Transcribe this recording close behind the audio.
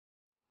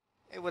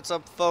Hey, what's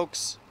up,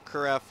 folks?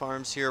 Carafe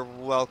Farms here.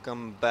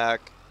 Welcome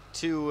back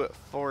to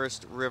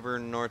Forest River,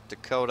 North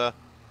Dakota.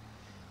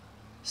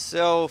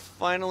 So,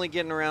 finally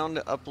getting around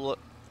to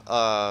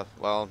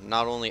well,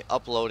 not only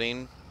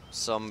uploading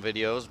some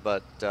videos,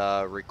 but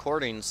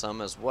recording some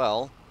as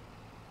well.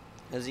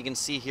 As you can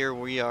see here,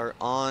 we are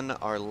on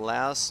our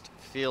last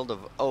field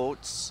of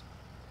oats,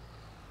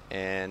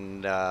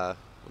 and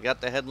we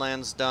got the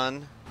headlands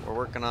done. We're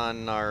working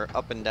on our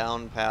up and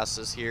down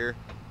passes here,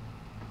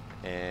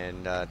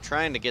 and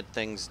trying to get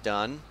things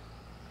done.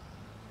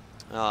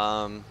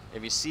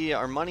 If you see,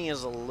 our money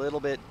is a little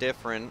bit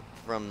different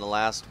from the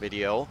last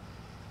video.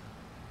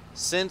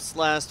 Since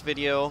last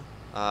video,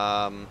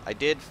 I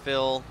did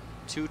fill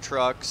 2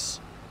 trucks,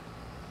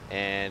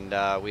 and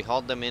we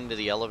hauled them into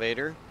the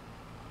elevator.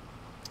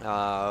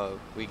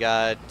 We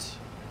got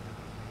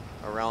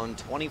around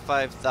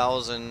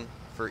 25,000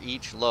 for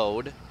each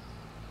load,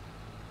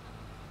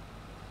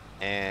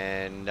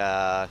 and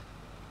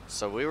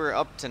so we were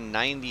up to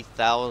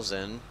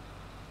 90,000.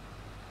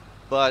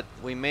 But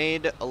we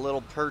made a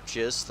little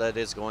purchase that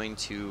is going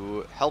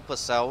to help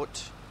us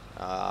out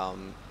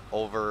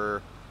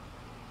over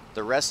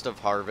the rest of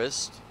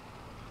harvest.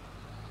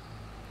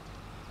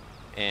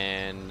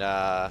 And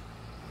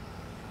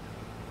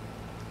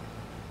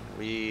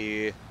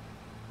we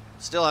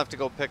still have to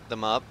go pick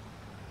them up.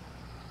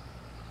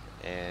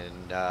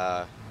 And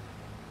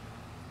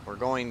we're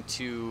going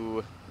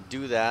to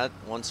do that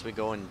once we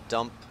go and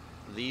dump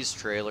these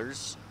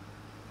trailers.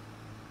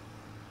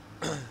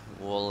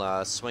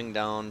 We'll swing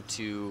down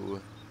to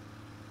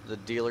the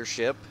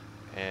dealership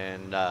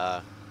and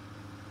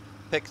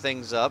pick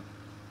things up.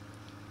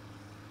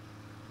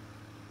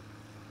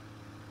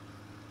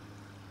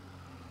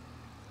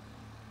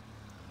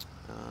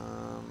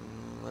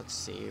 Let's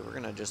see, we're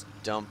gonna just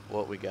dump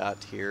what we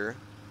got here.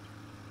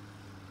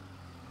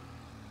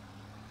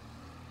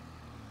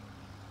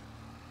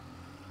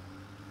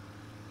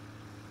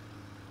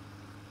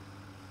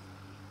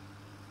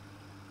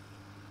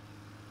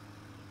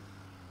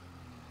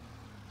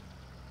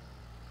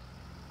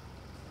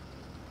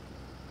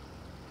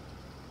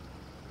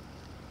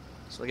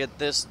 So we get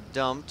this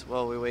dumped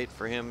while we wait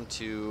for him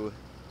to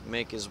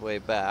make his way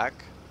back.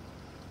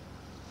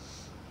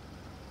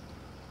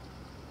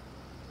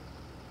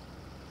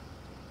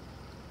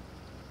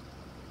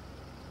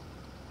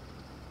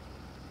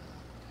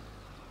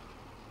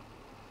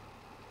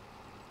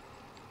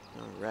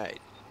 Alright.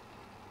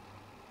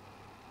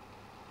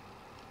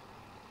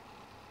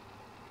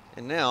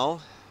 And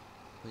now,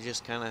 we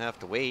just kind of have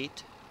to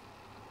wait.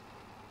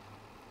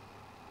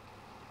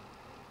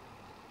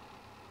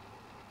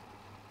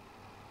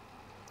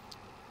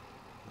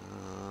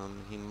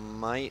 He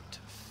might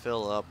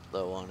fill up,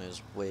 though, on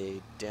his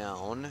way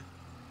down.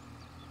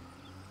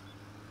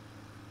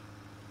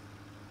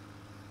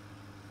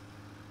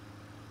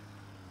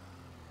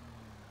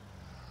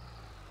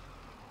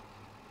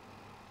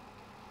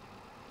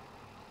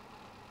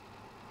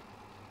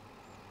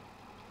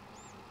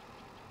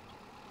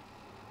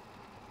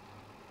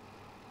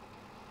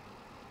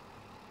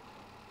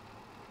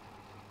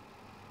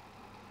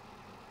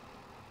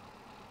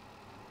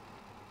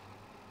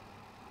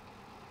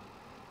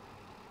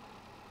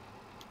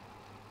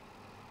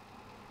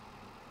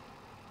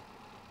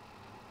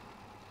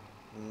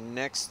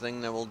 Next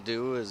thing that we'll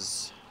do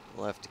is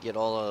we'll have to get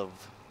all of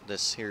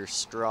this here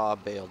straw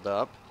baled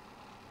up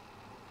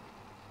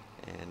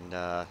and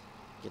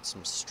get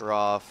some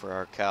straw for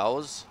our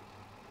cows.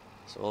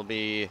 So we'll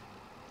be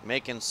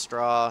making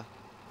straw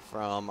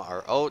from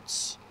our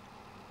oats,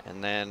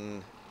 and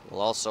then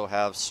we'll also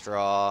have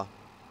straw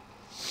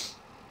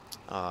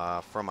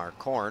from our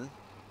corn.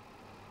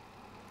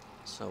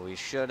 So we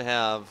should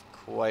have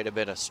quite a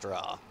bit of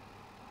straw.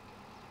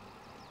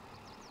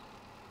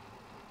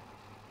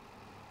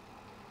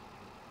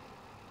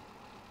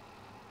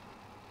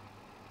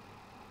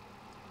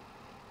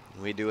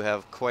 We do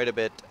have quite a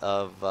bit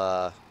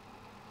of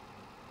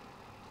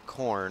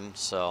corn,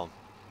 so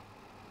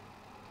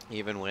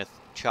even with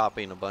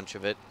chopping a bunch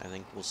of it, I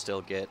think we'll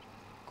still get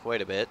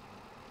quite a bit.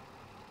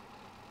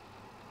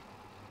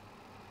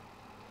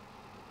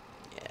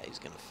 Yeah, he's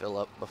gonna fill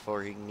up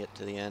before he can get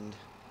to the end.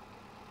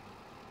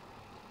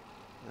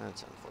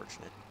 That's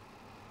unfortunate.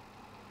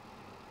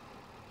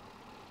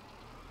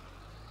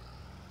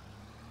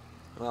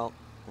 Well,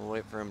 we'll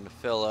wait for him to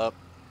fill up,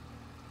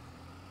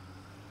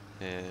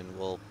 and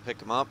we'll pick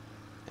them up,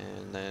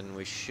 and then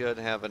we should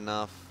have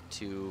enough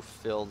to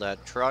fill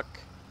that truck,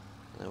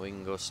 and then we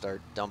can go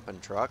start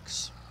dumping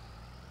trucks.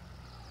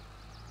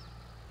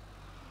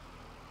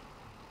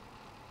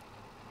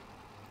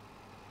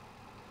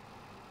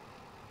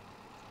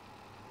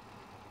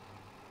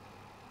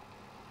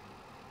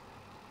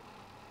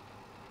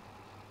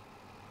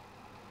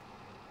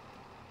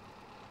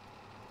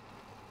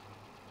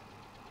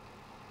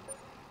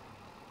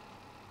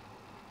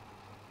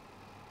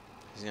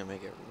 He's gonna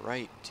make it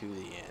right to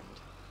the end.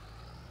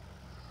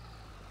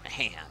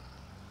 Man.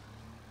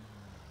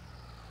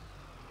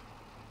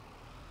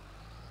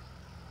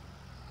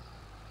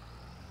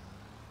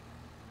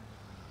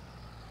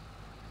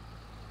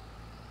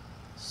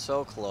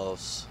 So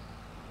close.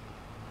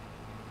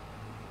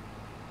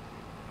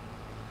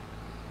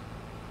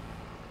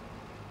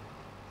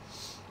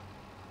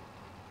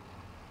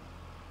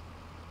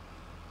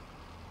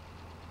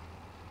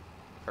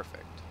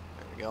 Perfect.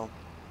 There we go.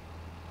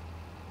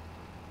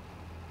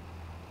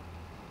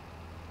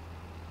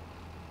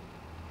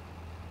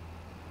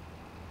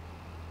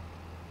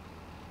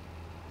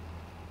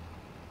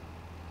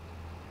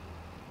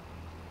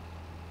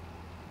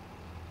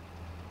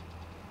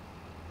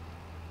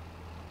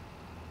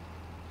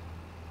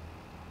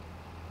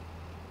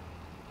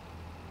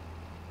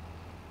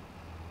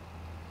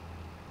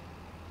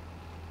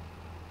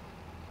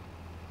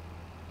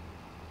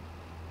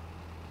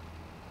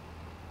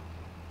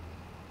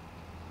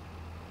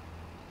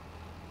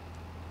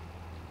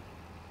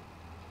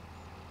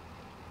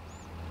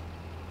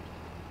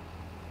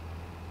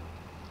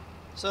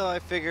 So I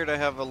figured I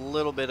have a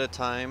little bit of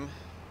time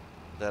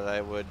that I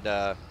would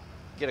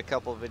get a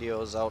couple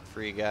videos out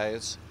for you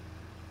guys.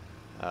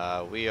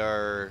 We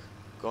are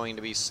going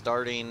to be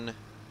starting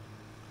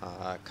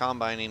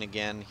combining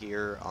again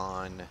here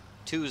on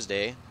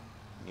Tuesday.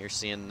 You're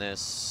seeing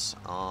this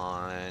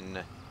on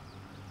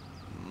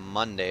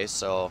Monday,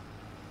 so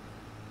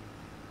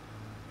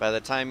by the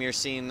time you're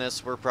seeing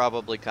this, we're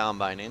probably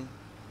combining.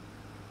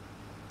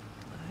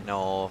 I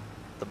know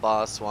the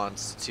boss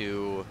wants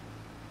to...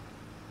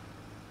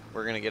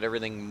 We're going to get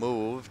everything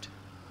moved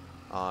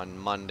on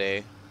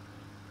Monday,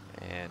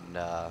 and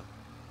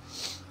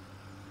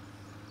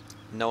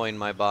knowing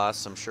my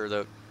boss, I'm sure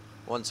that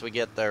once we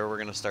get there, we're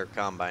going to start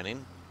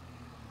combining.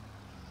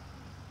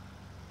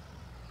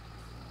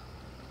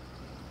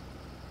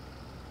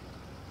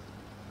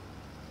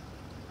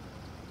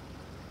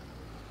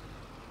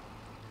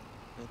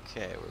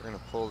 Okay, we're going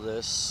to pull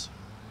this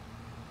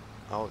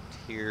out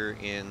here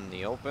in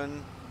the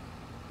open.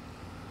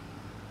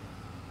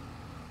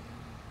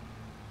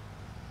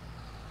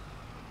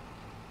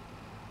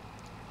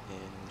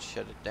 And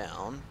shut it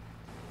down.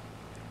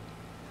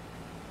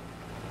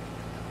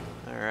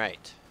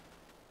 Alright.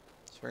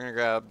 So we're going to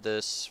grab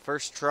this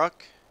first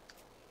truck,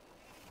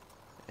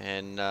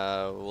 and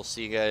we'll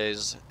see you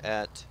guys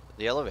at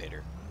the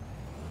elevator.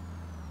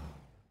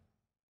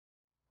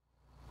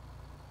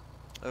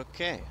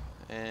 Okay,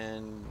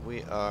 and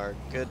we are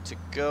good to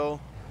go.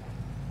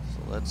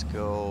 So let's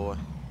go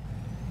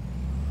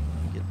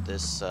get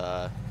this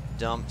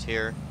dumped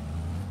here.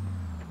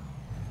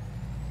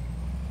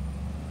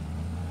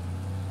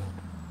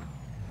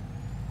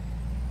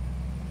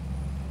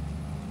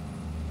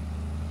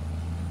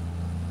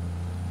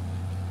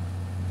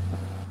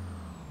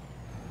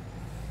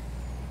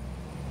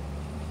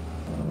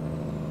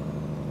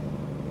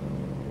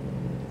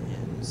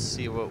 And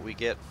see what we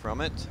get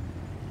from it.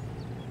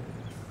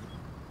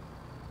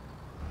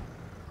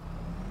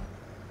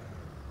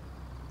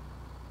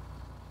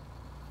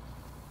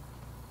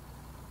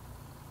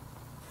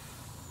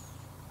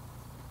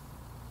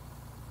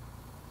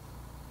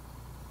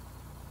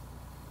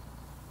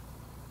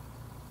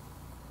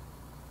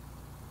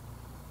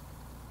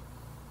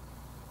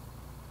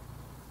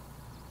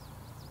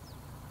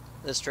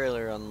 This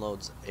trailer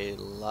unloads a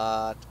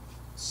lot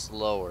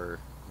slower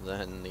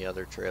than the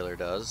other trailer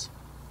does.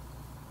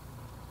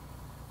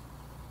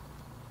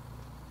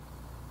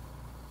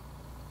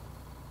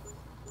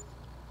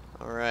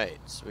 Alright,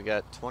 so we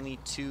got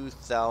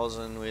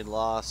 22,000. We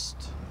lost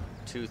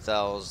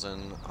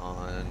 2,000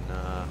 on,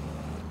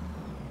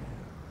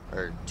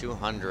 or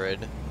 200,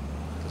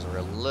 because we're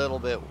a little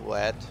bit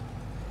wet.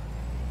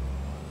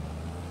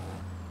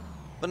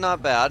 But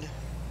not bad.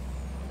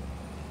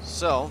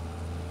 So,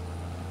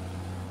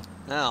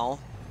 now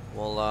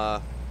we'll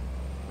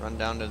run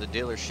down to the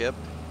dealership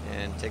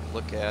and take a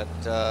look at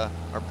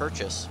our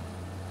purchase.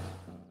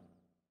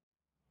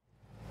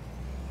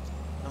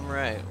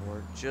 Alright,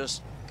 we're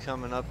just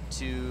coming up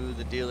to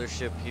the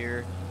dealership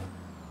here.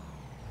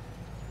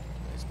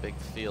 Nice big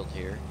field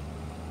here.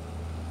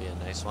 Be a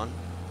nice one.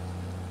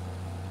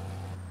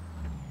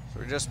 So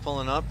we're just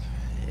pulling up,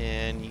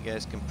 and you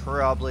guys can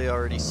probably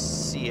already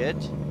see it.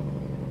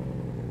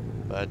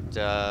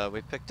 But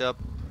we picked up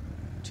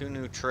 2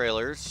 new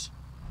trailers.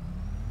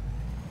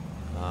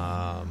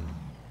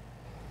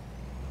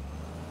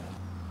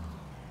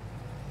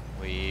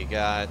 We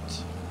got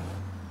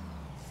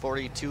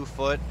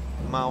 42-foot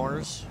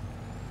mowers.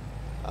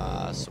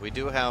 So we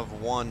do have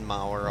 1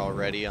 mower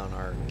already on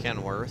our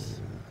Kenworth.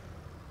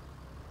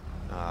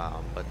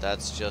 But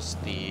that's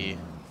just the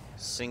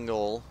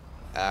single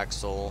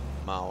axle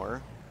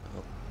mower.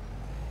 Oh,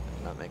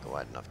 did not make a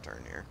wide enough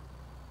turn here.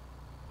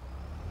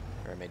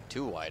 Or I made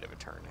too wide of a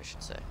turn, I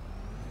should say.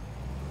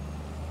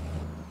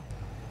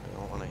 I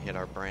don't want to hit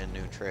our brand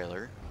new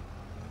trailer.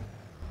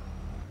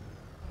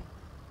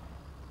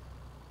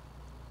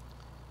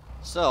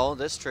 So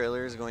this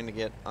trailer is going to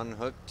get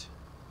unhooked,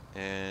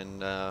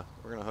 and we're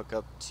going to hook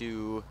up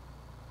to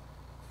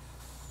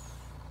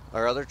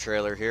our other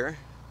trailer here.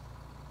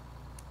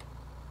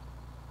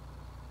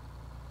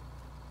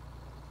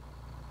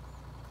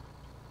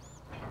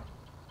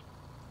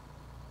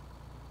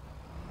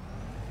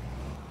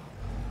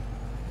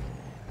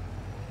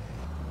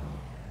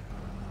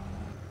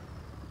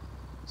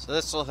 So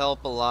this will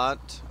help a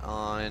lot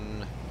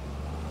on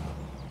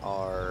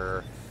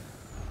our,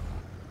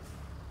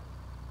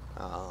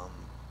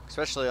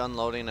 especially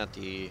unloading at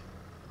the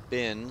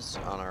bins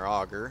on our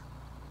auger.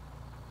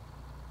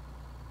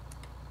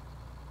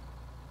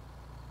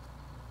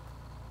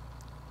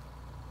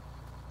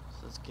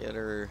 So let's get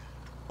her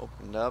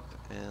opened up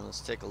and let's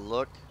take a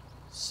look.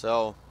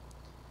 So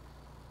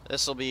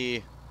this will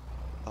be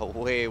a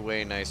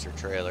way nicer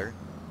trailer.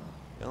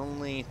 The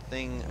only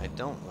thing I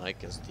don't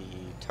like is the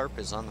tarp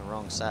is on the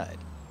wrong side.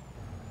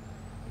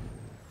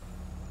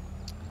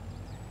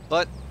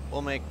 But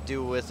we'll make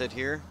do with it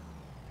here.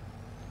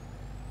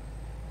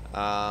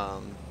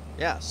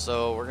 Yeah,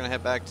 so we're gonna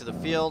head back to the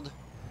field,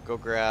 go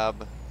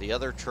grab the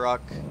other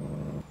truck,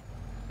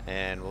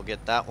 and we'll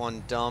get that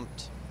one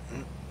dumped,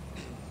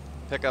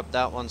 pick up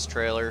that one's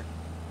trailer,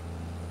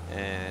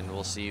 and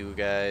we'll see you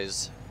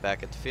guys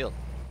back at the field.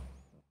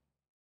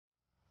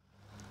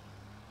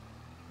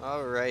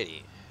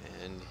 Alrighty,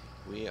 and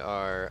we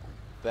are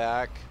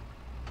back.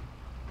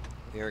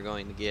 We are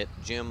going to get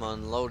Jim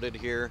unloaded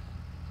here.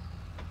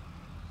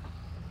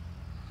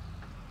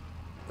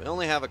 We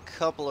only have a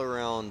couple of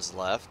rounds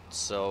left,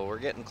 so we're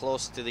getting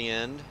close to the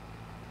end.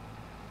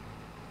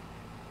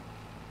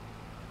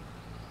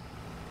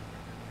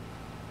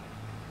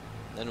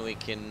 Then we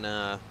can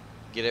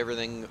get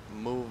everything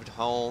moved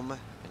home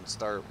and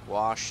start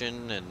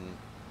washing, and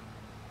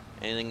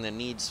anything that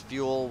needs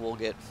fuel will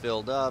get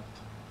filled up,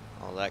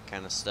 all that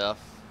kind of stuff.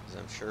 'Cause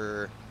I'm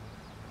sure,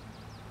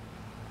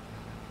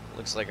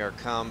 looks like our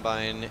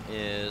combine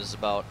is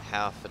about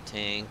half a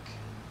tank.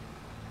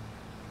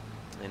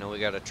 I know we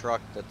got a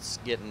truck that's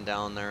getting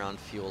down there on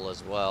fuel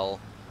as well.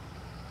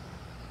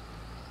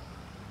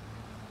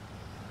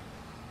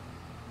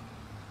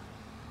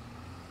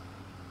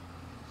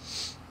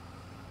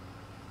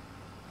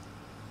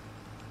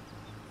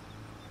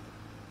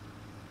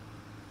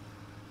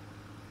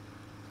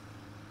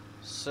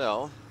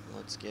 So,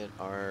 let's get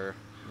our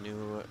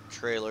new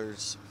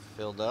trailers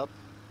filled up.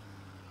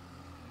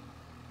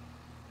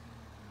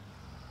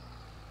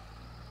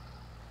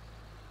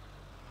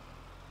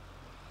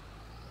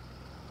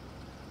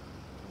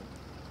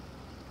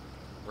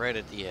 Right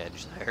at the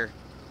edge there.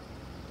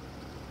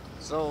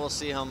 So we'll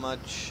see how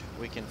much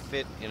we can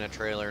fit in a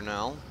trailer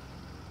now.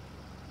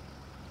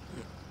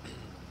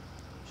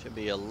 Should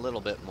be a little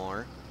bit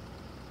more.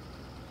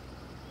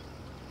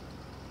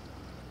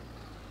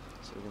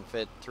 So we can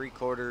fit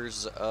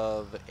 3/4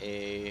 of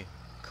a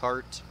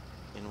cart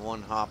in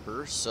one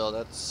hopper, so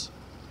that's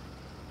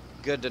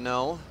good to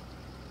know.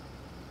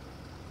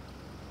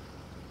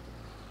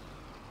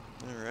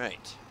 All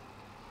right.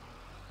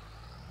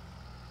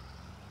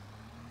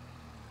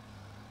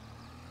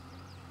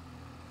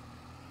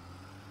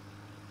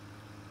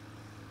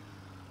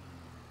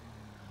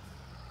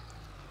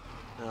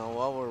 Now,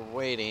 while we're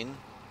waiting,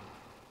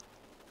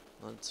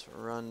 let's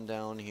run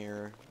down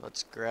here.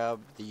 Let's grab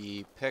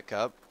the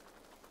pickup.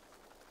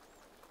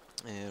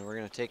 And we're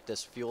going to take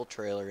this fuel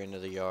trailer into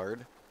the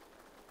yard.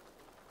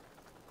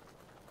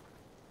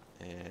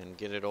 And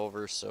get it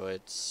over so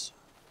it's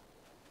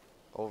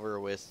over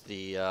with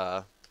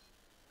the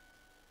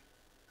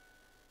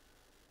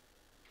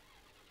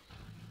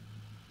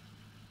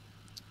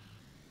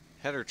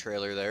header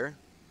trailer there.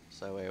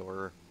 So that way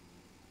we're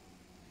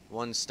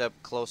one step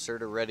closer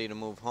to ready to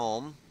move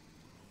home.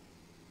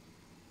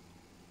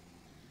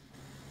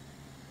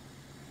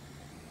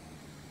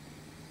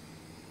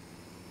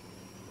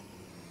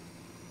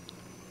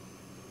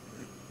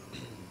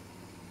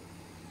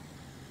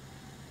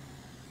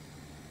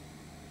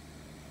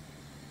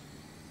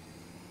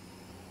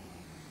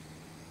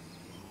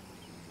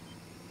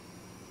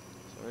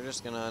 So we're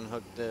just gonna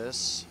unhook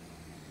this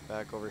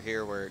back over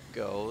here where it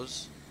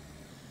goes,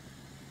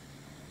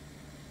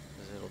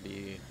 because it'll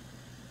be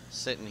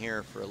sitting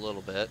here for a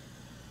little bit.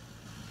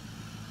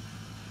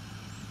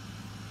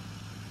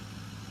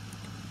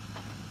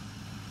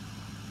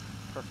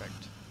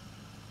 Perfect.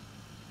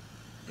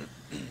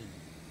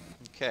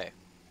 Okay.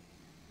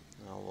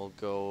 Now we'll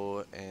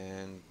go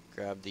and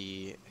grab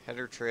the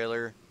header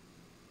trailer.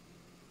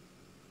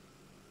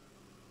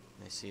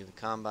 I see the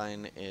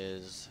combine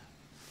is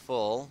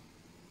full,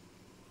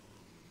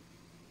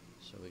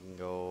 so we can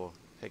go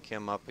pick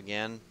him up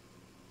again.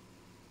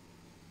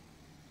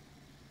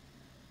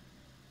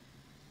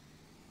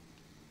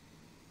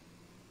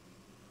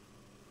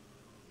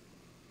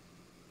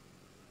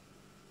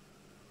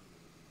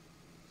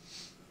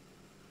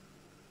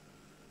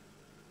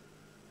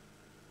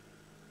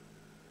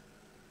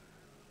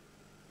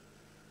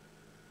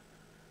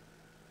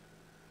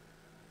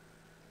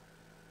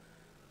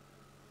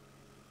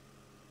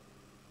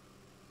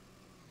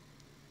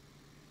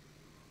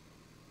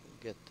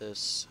 Get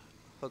this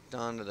hooked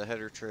onto the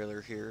header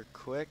trailer here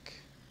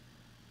quick.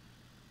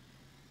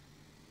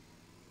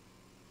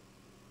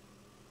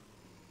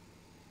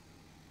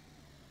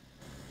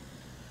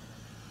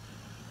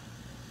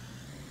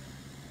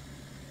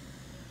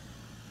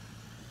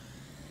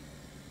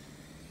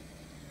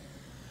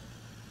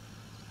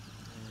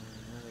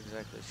 I'm not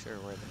exactly sure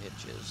where the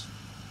hitch is.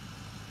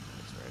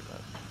 It's right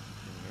about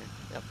in here.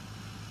 Yep.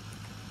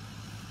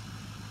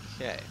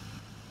 Okay.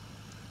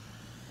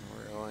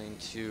 We're going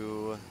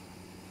to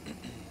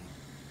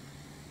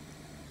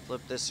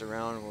flip this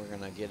around. We're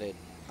going to get it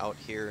out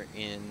here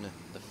in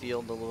the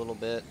field a little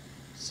bit,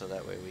 so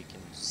that way we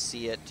can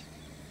see it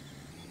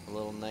a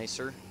little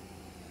nicer.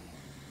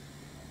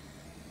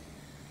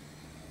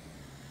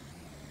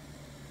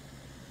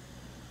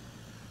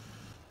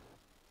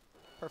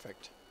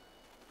 Perfect.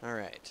 All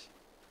right.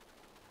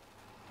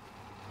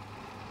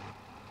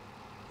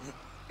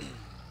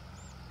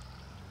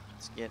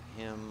 Let's get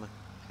him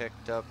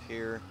picked up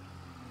here.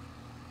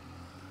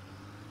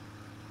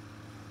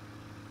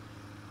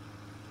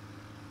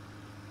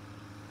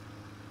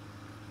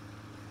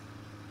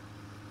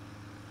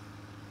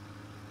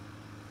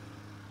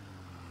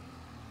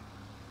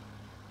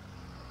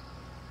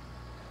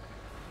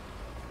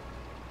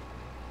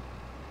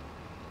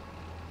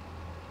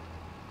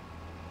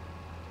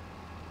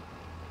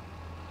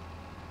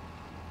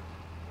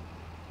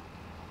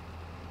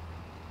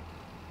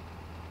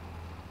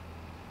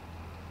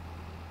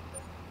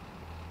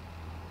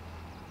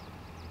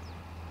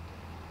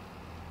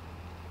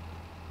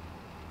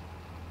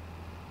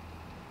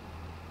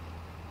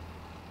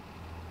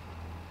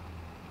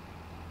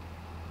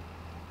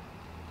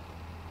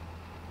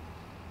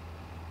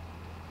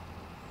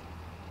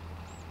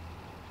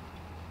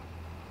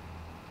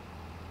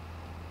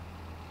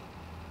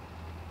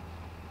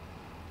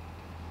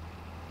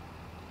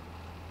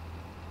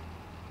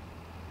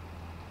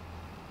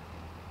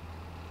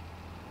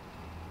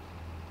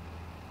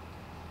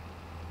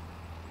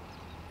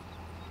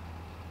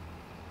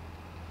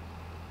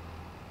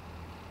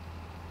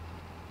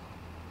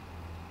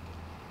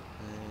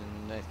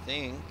 And I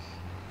think,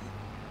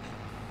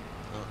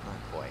 oh,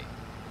 not quite.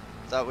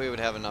 Thought we would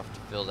have enough to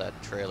fill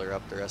that trailer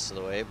up the rest of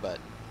the way, but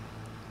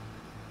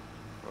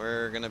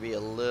we're gonna be a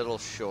little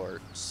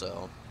short,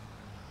 so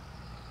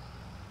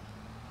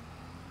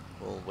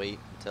we'll wait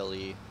until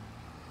he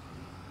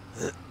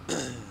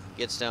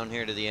gets down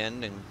here to the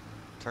end and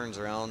turns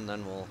around,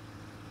 then we'll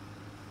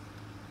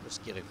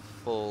just get a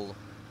full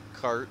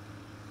cart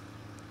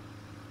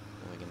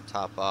and we can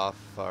top off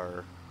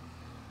our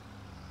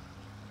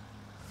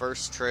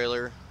first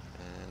trailer,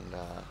 and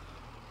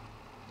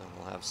then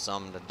we'll have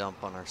some to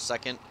dump on our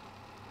second.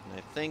 And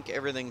I think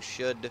everything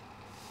should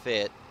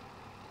fit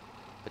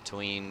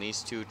between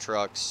these two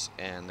trucks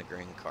and the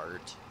grain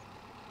cart.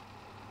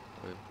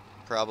 We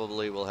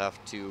probably will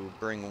have to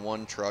bring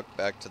one truck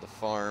back to the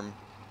farm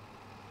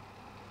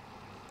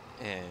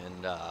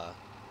and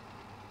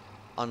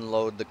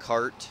unload the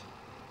cart,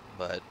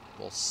 but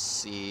we'll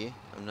see.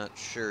 I'm not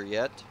sure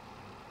yet.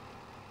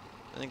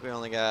 I think we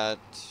only got,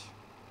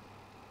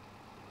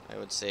 I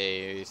would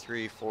say,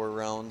 3-4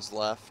 rounds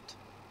left,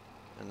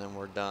 and then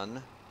we're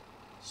done.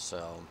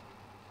 So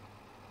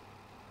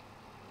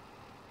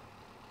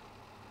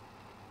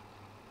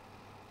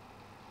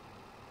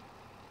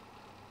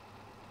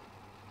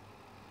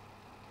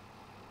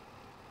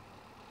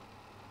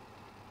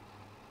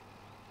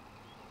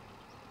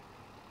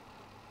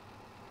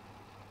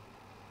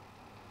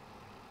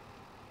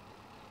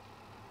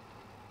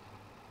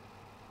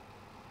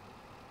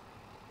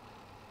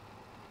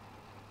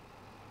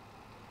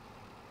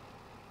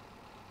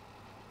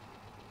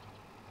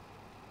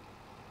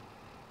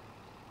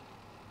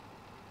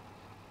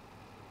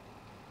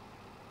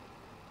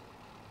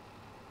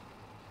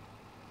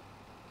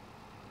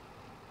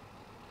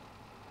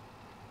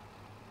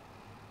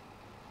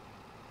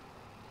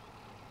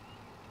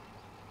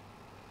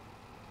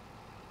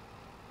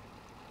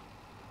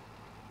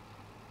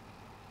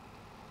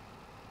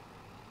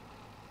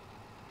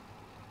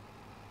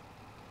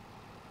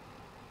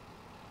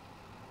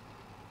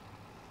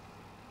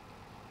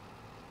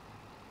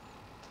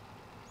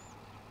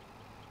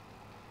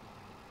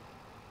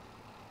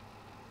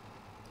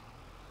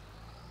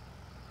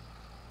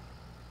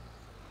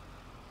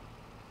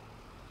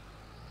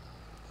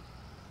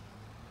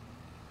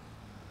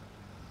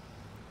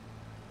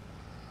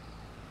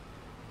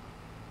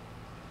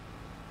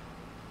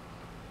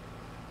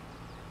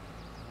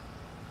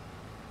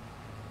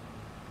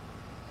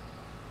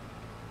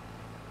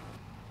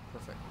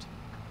perfect.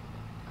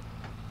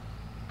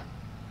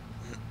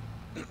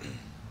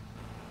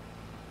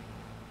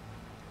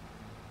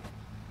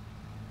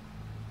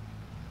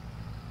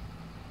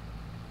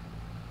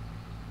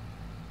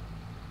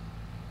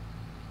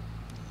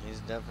 He's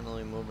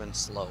definitely moving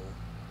slow.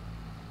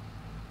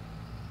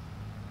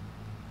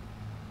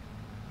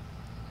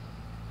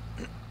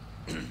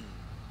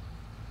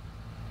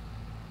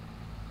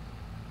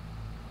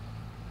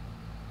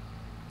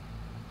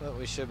 But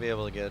we should be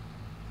able to get a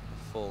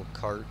full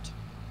cart.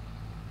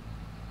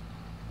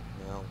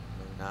 No,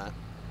 we're not.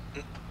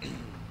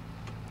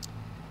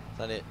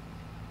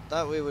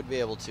 Thought we would be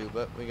able to,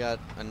 but we got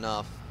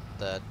enough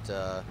that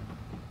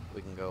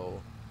we can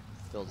go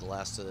fill the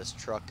last of this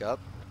truck up.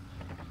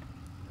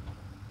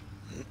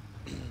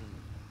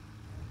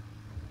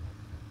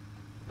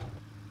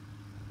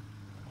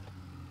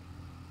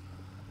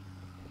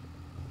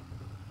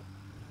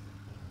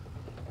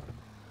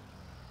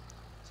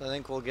 So I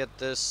think we'll get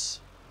this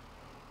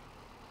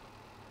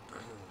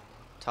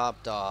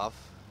topped off,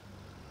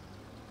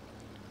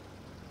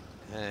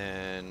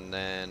 and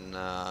then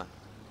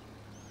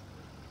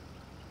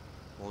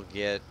we'll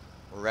get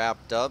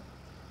wrapped up,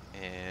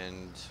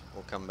 and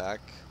we'll come back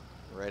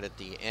right at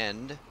the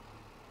end,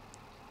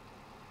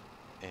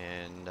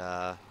 and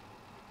then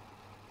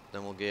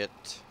we'll get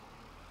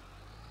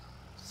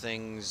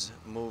things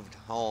moved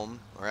home,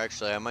 or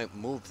actually I might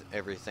move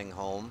everything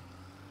home,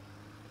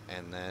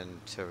 and then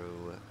to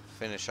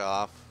finish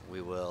off we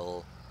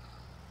will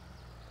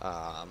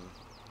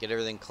get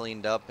everything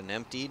cleaned up and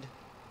emptied,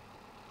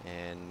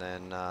 and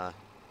then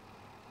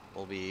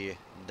we'll be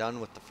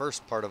done with the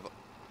first part of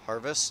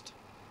harvest,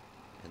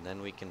 and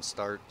then we can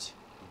start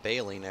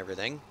baling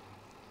everything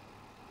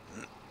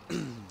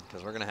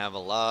because we're gonna have a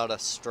lot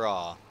of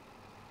straw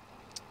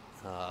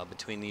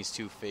between these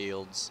two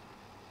fields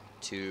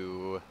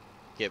to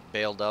get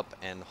baled up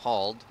and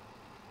hauled.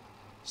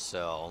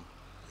 So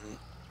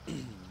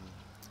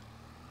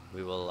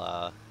we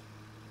will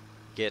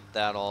get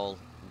that all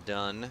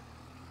done.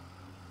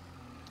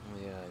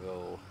 We gotta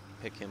go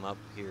pick him up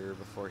here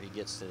before he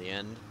gets to the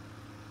end.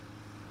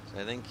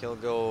 So I think he'll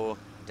go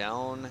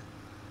down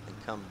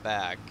and come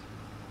back,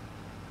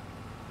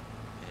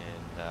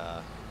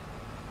 and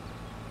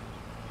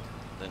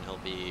then he'll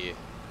be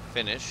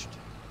finished.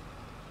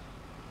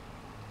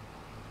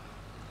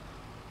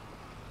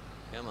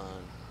 Come on.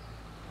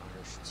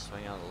 Water should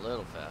swing out a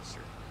little faster.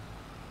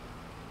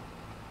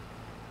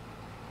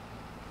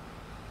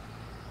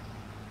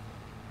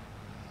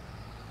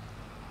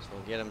 So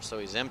we'll get him so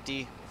he's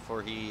empty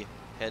before he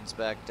heads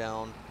back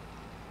down.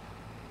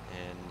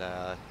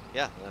 And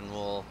yeah, then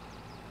we'll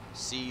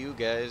see you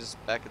guys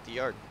back at the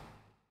yard.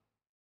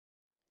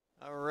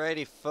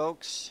 Alrighty,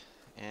 folks.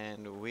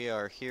 And we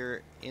are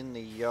here in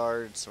the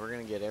yard, so we're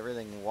going to get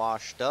everything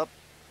washed up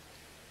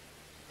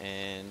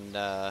and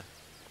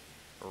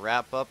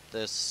wrap up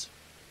this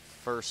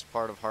first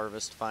part of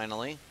harvest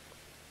finally.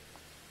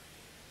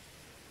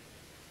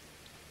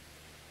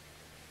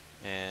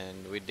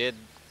 And we did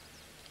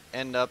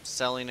end up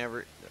selling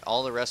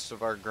all the rest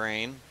of our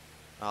grain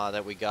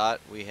that we got.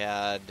 We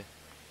had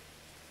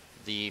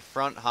the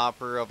front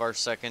hopper of our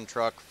second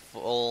truck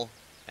full,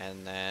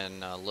 and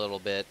then a little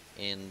bit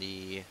in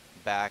the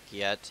back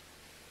yet.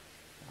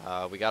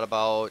 We got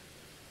about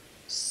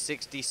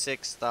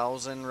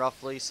 66,000,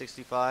 roughly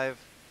 65,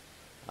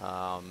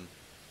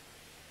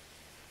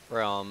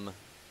 from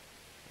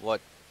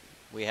what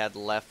we had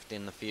left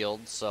in the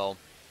field. So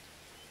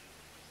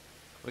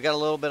we got a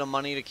little bit of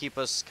money to keep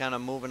us kind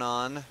of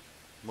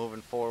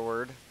moving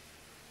forward,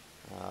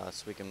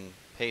 so we can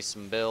pay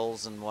some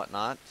bills and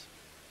whatnot.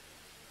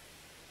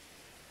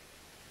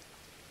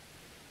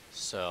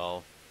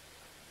 So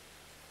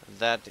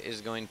that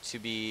is going to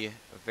be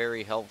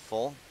very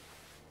helpful.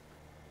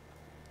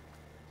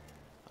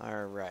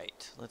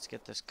 Alright, let's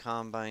get this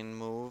combine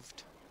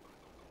moved.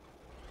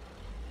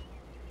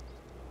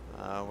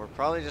 We're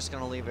probably just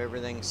going to leave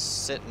everything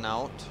sitting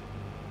out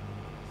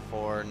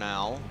for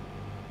now.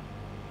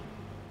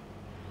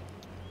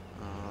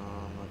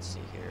 Let's see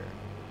here.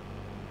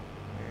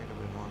 Where do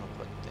we want to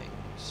put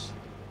things?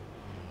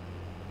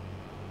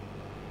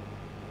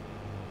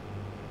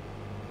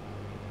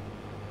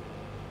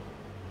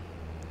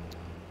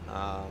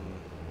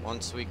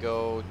 Once we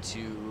go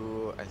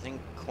to, I think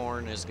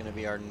corn is going to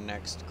be our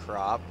next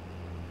crop.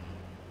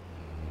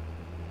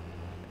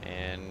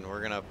 And we're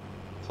going to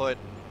put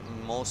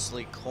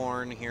mostly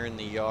corn here in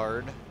the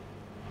yard.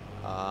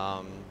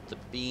 The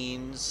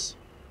beans,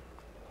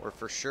 we're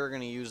for sure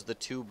going to use the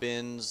 2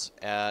 bins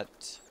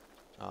at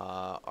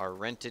our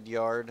rented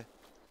yard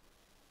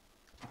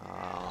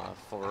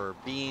for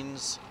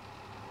beans.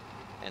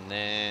 And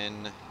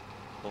then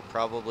we'll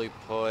probably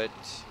put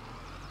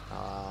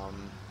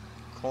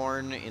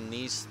corn in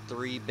these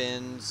 3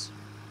 bins,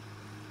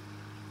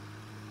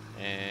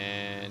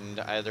 and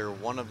either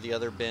one of the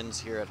other bins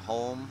here at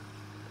home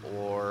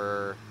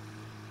or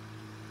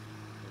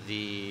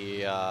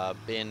the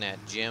bin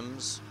at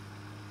Jim's.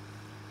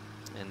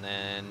 And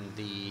then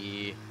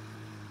the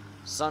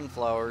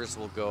sunflowers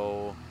will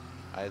go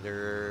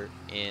either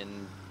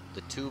in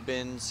the 2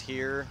 bins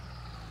here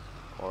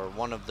or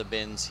one of the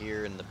bins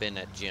here in the bin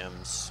at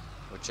Jim's,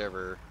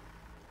 whichever.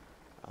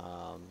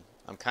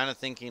 I'm kind of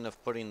thinking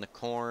of putting the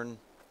corn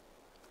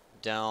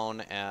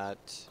down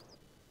at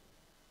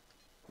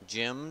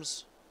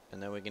Jim's,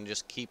 and then we can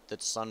just keep the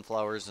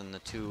sunflowers in the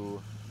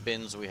 2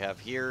 bins we have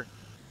here.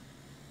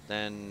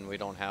 Then we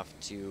don't have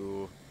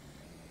to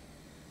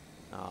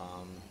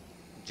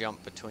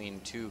jump between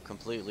 2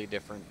 completely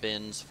different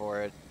bins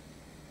for it.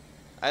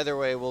 Either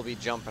way, we'll be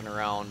jumping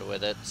around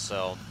with it,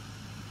 so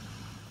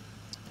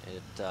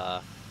it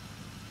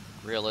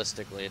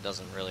realistically it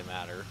doesn't really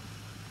matter.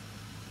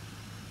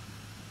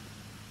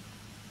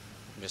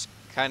 I'm just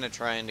kind of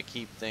trying to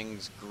keep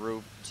things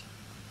grouped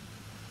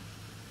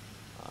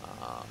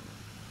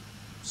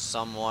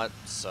somewhat,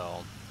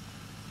 so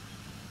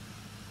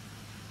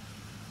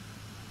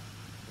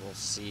we'll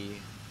see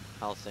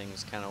how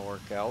things kind of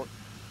work out.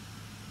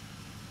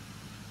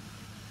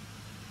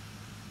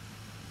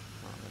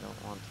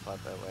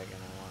 want the flatbed wagon,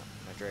 I want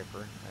my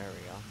draper. There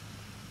we go.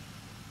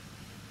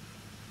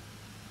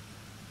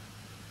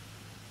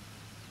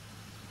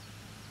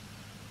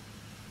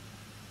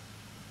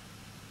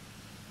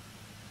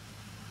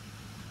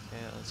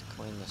 Okay, let's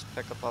clean this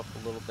pickup up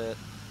a little bit.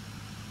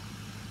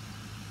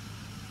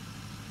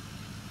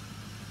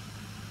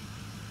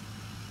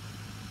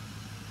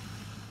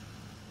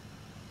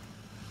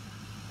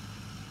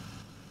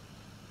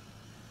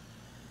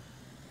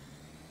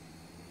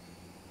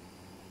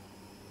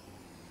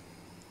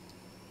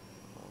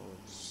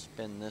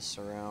 Spin this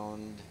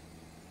around,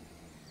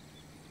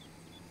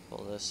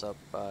 pull this up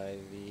by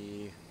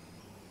the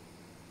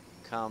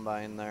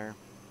combine there.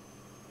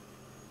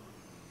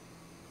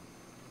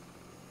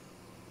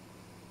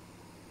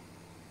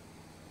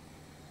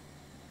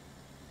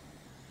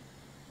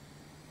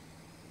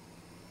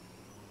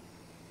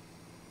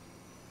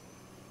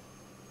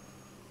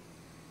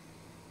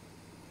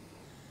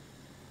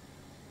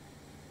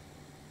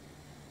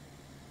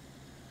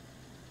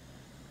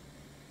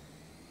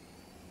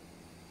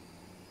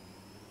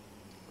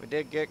 We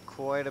did get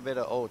quite a bit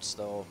of oats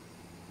though,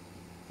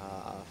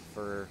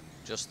 for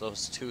just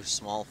those 2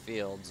 small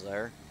fields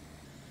there.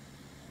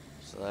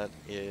 So that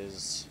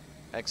is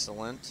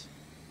excellent.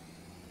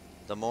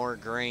 The more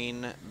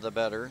grain, the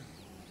better.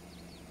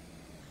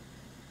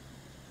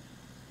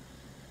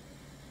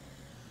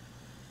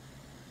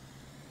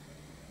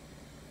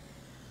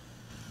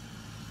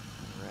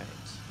 Alright,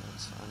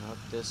 let's unhook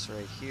this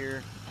right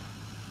here.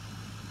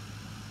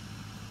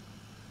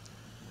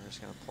 We're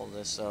just going to pull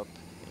this up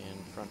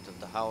in front of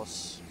the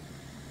house.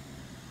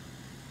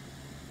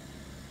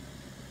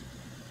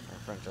 Or in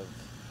front of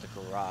the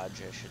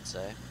garage, I should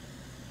say.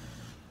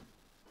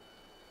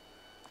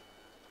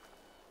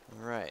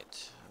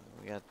 Alright,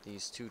 we got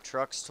these 2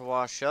 trucks to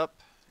wash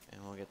up,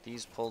 and we'll get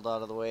these pulled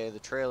out of the way. The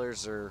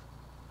trailers are,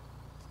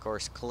 of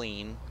course,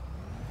 clean.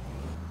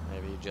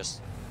 Maybe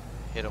just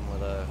hit them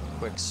with a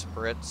quick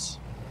spritz.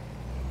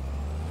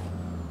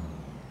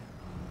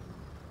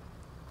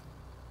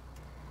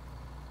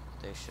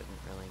 They shouldn't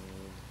really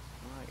need...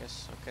 Well, I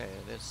guess, okay,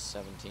 it is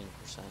 17%.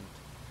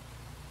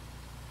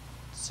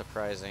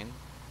 Surprising.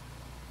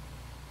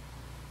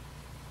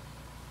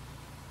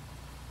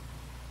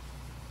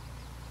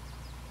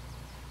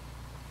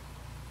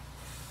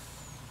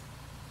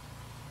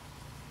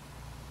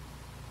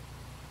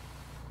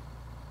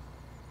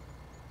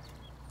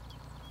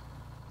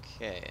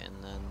 Okay, and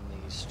then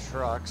these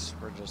trucks,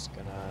 we're just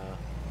gonna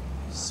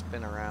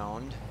spin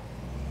around.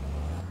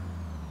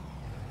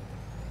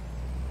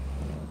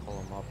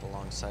 Pull them up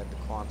alongside the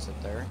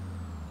Quonset there.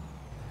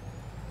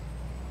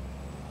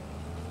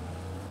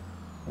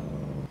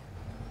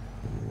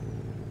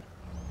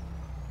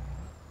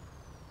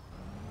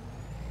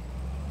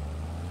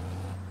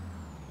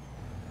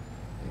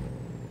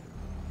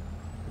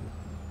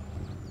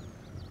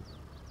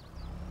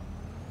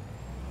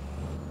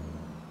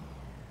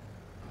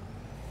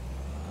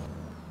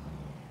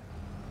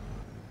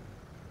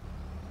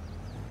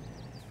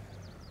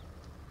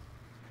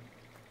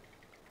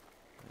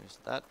 There's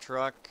that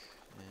truck,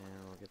 and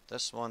we'll get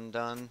this one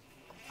done.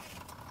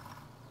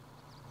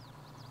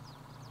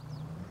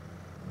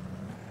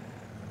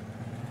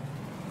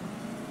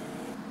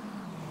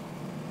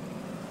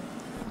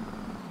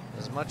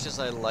 As much as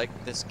I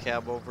like this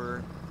cab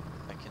over,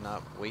 I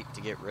cannot wait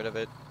to get rid of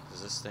it,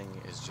 because this thing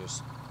is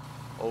just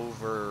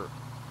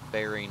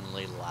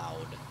overbearingly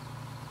loud.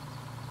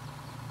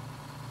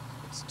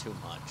 It's too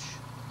much.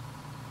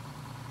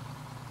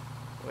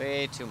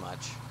 Way too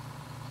much.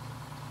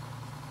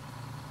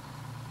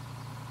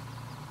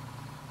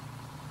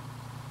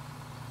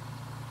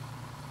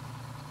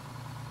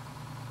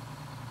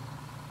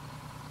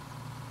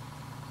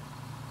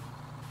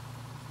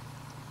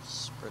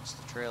 Spritz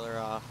the trailer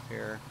off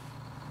here.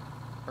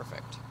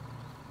 Perfect.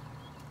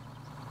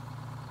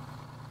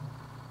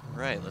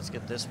 Right, let's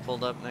get this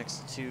pulled up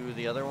next to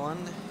the other one,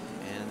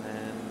 and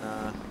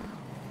then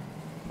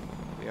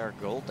we are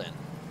golden.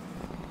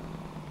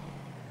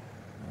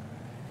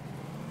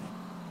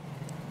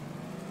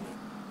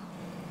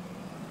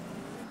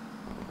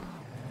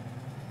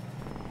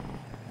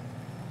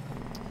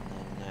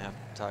 And then I have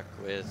to talk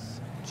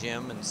with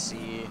Jim and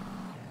see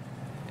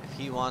if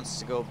he wants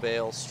to go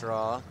bale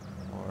straw,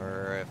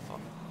 or if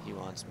he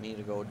wants me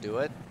to go do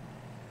it.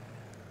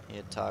 He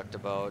had talked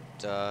about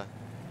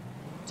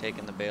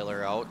taking the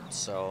baler out,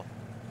 so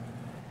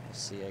we'll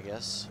see, I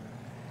guess.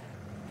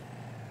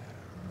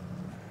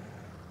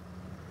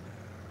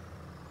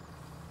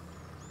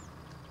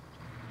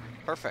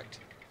 Perfect.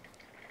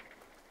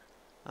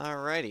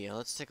 Alrighty,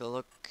 let's take a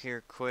look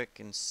here quick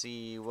and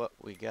see what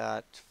we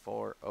got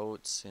for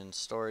oats in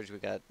storage. We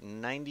got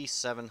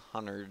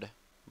 9,700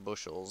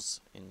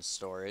 bushels in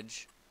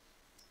storage.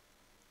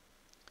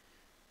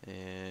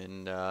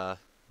 And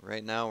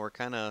right now we're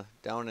kind of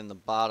down in the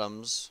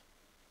bottoms,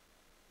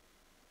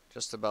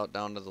 just about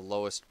down to the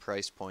lowest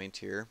price point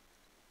here.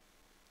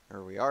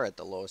 Or we are at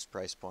the lowest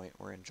price point.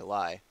 We're in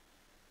July.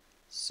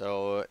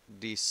 So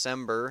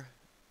December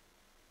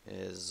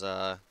is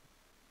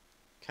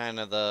kind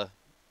of the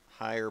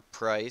higher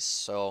price.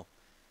 So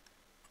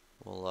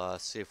We'll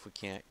see if we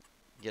can't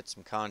get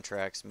some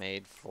contracts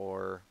made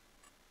for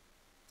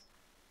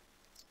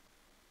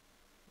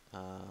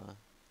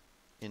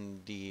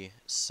in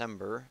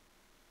December.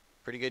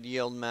 Pretty good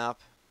yield map,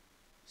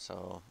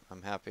 so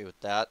I'm happy with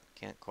that.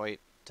 Can't quite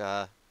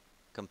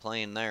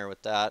complain there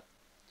with that.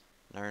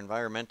 And our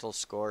environmental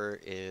score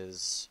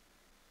is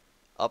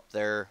up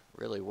there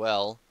really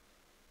well.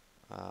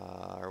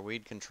 Our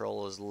weed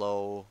control is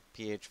low,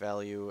 pH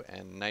value,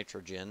 and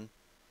nitrogen,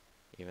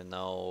 even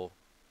though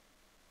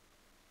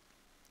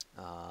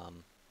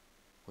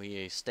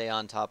we stay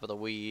on top of the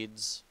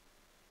weeds,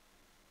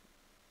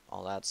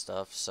 all that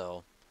stuff,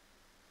 so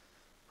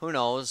who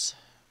knows.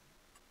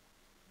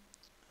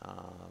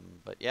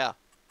 But yeah,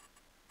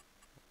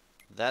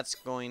 that's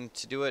going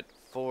to do it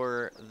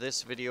for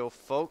this video,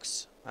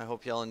 folks. I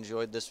hope y'all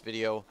enjoyed this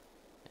video,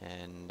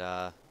 and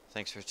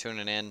thanks for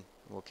tuning in.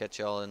 We'll catch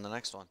y'all in the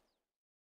next one.